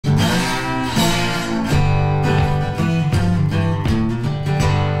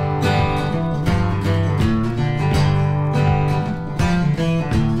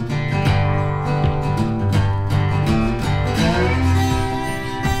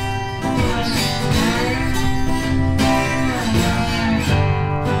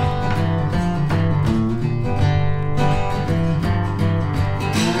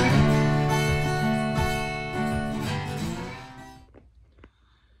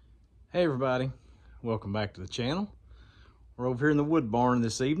Hey everybody, welcome back to the channel. We're over here in the wood barn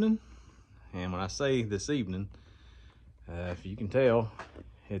this evening, and when I say this evening, if you can tell,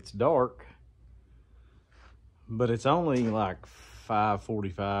 it's dark, but it's only like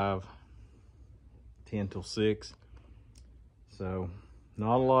 5:45, 10 till 6, so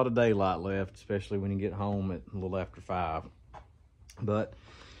not a lot of daylight left, especially when you get home at a little after 5. But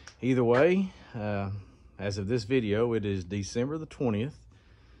either way, as of this video, it is December the 20th,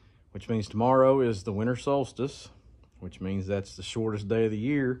 which means tomorrow is the winter solstice, which means that's the shortest day of the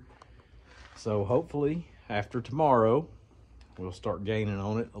year. So hopefully after tomorrow, we'll start gaining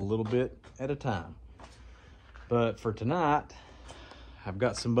on it a little bit at a time. But for tonight, I've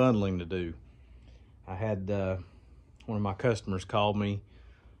got some bundling to do. I had one of my customers called me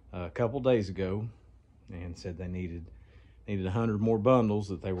a couple days ago and said they needed 100 more bundles,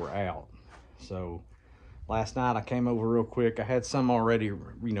 that they were out. So last night I came over real quick. I had some already,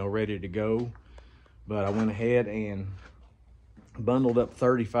 ready to go, but I went ahead and bundled up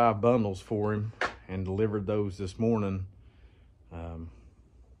 35 bundles for him and delivered those this morning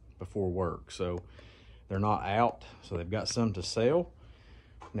before work. So they're not out, so they've got some to sell.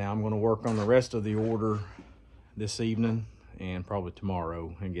 Now I'm going to work on the rest of the order this evening and probably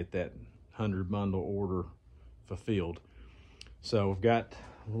tomorrow and get that 100 bundle order fulfilled. So we've got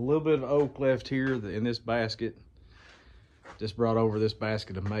a little bit of oak left here in this basket. Just brought over this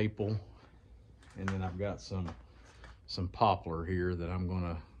basket of maple, and then I've got some poplar here that I'm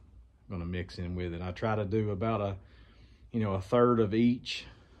gonna mix in with it. I try to do about a third of each,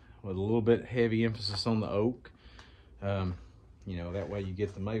 with a little bit heavy emphasis on the oak. That way you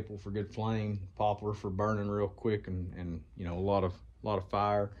get the maple for good flame, poplar for burning real quick and a lot of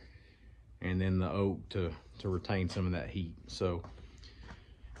fire, and then the oak to retain some of that heat. So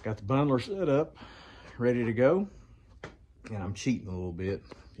got the bundler set up, ready to go, and I'm cheating a little bit.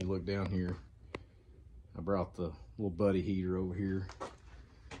 If you look down here, I brought the little buddy heater over here,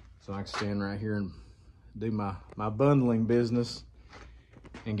 so I can stand right here and do my bundling business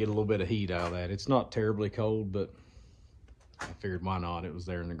and get a little bit of heat out of that. It's not terribly cold, but I figured why not? It was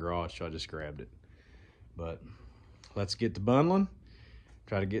there in the garage, so I just grabbed it. But let's get to bundling.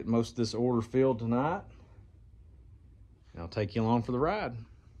 Try to get most of this order filled tonight, and I'll take you along for the ride.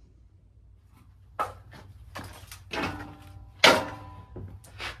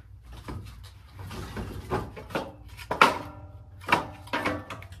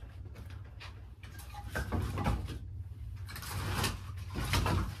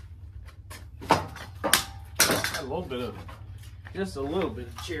 Just a little bit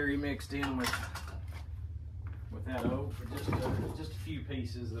of cherry mixed in with that oak, but just a few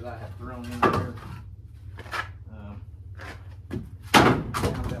pieces that I have thrown in there.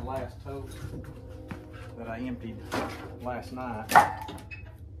 That last tote that I emptied last night,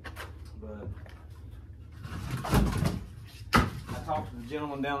 but I talked to the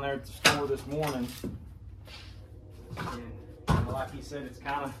gentleman down there at the store this morning, and like he said, it's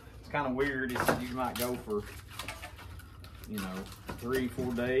kind of weird. He said you might go for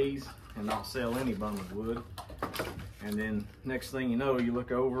 3-4 days and not sell any bundled wood, and then next thing you know, you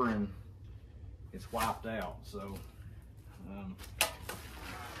look over and it's wiped out. So I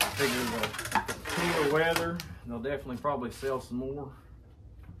figure the cooler weather, they'll definitely probably sell some more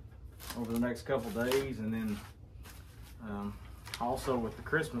over the next couple days, and then also with the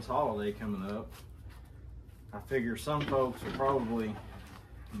Christmas holiday coming up, I figure some folks will probably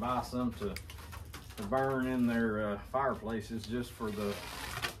buy some to burn in their fireplaces just for the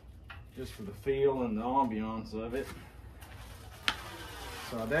feel and the ambiance of it.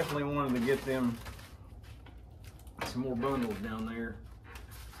 So I definitely wanted to get them some more bundles down there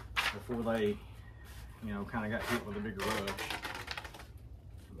before they kind of got hit with a bigger rush.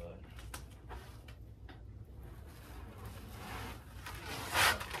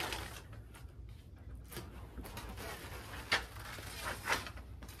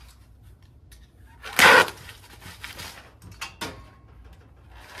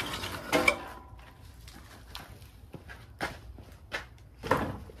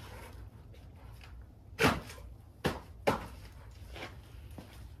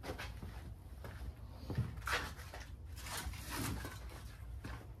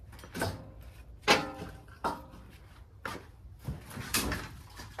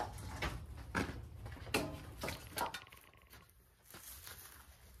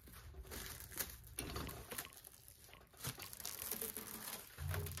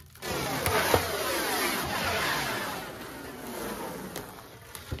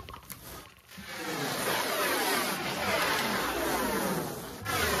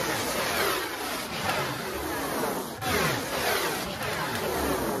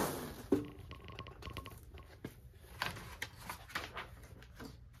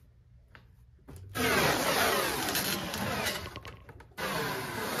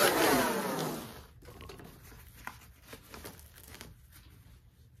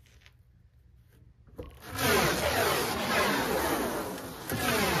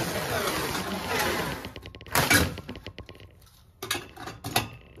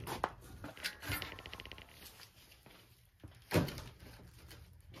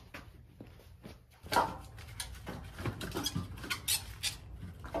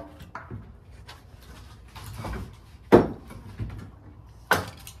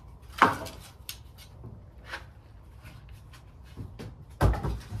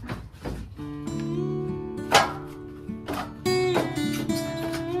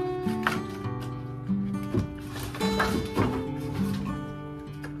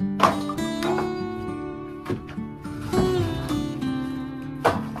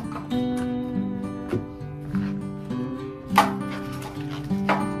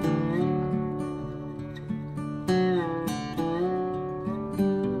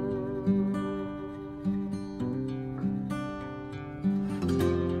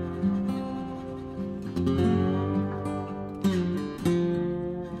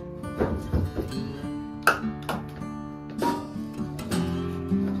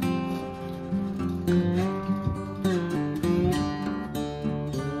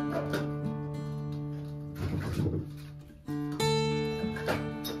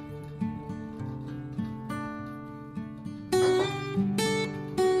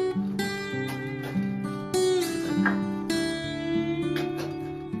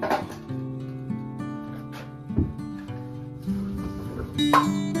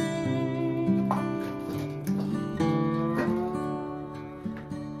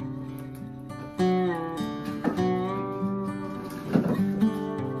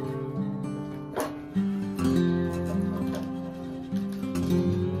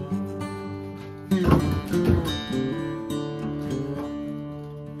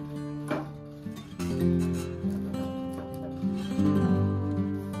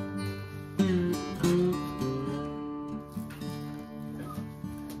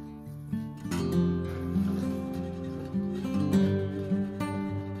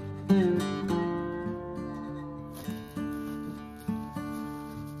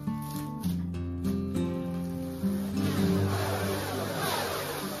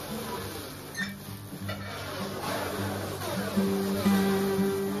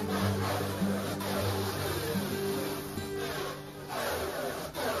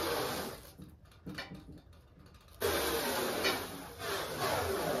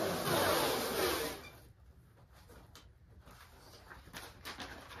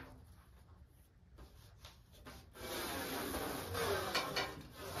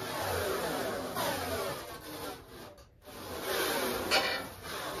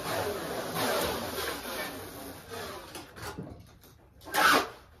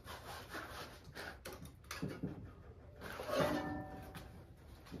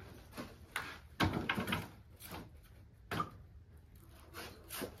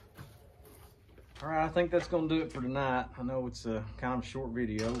 All right, I think that's gonna do it for tonight. I know it's a kind of a short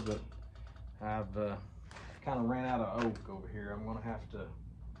video, but I've kind of ran out of oak over here. I'm gonna have to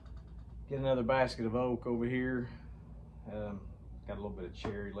get another basket of oak over here. Got a little bit of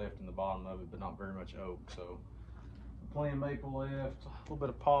cherry left in the bottom of it, but not very much oak. So plenty of maple left, a little bit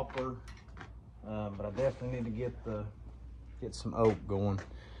of poplar, but I definitely need to get some oak going.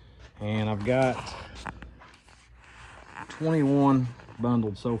 And I've got 21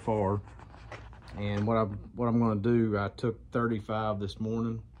 bundled so far. And what I'm going to do, I took 35 this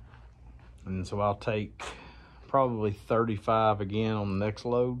morning, and so I'll take probably 35 again on the next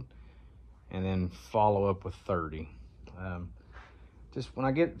load, and then follow up with 30. Just when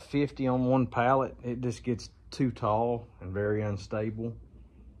I get 50 on one pallet, it just gets too tall and very unstable,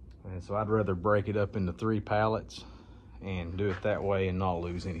 and so I'd rather break it up into 3 pallets and do it that way and not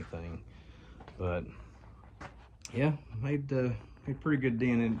lose anything. But yeah, made pretty good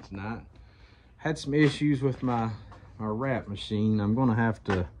dent in it tonight. Had some issues with my wrap machine. I'm gonna have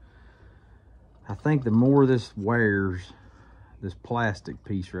to, I think the more this wears, this plastic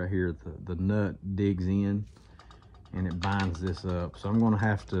piece right here, the nut digs in and it binds this up. So I'm gonna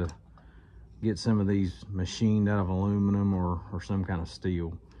have to get some of these machined out of aluminum or some kind of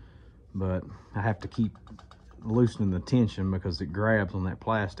steel. But I have to keep loosening the tension because it grabs on that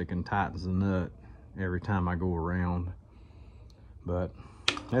plastic and tightens the nut every time I go around. But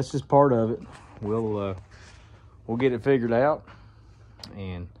that's just part of it. We'll get it figured out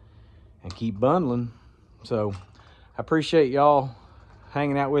and keep bundling. So I appreciate y'all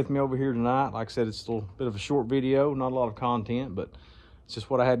hanging out with me over here tonight. Like I said, it's still a bit of a short video, not a lot of content, but it's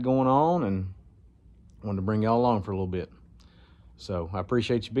just what I had going on and wanted to bring y'all along for a little bit. So I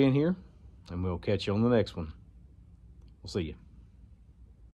appreciate you being here, and we'll catch you on the next one. We'll see you.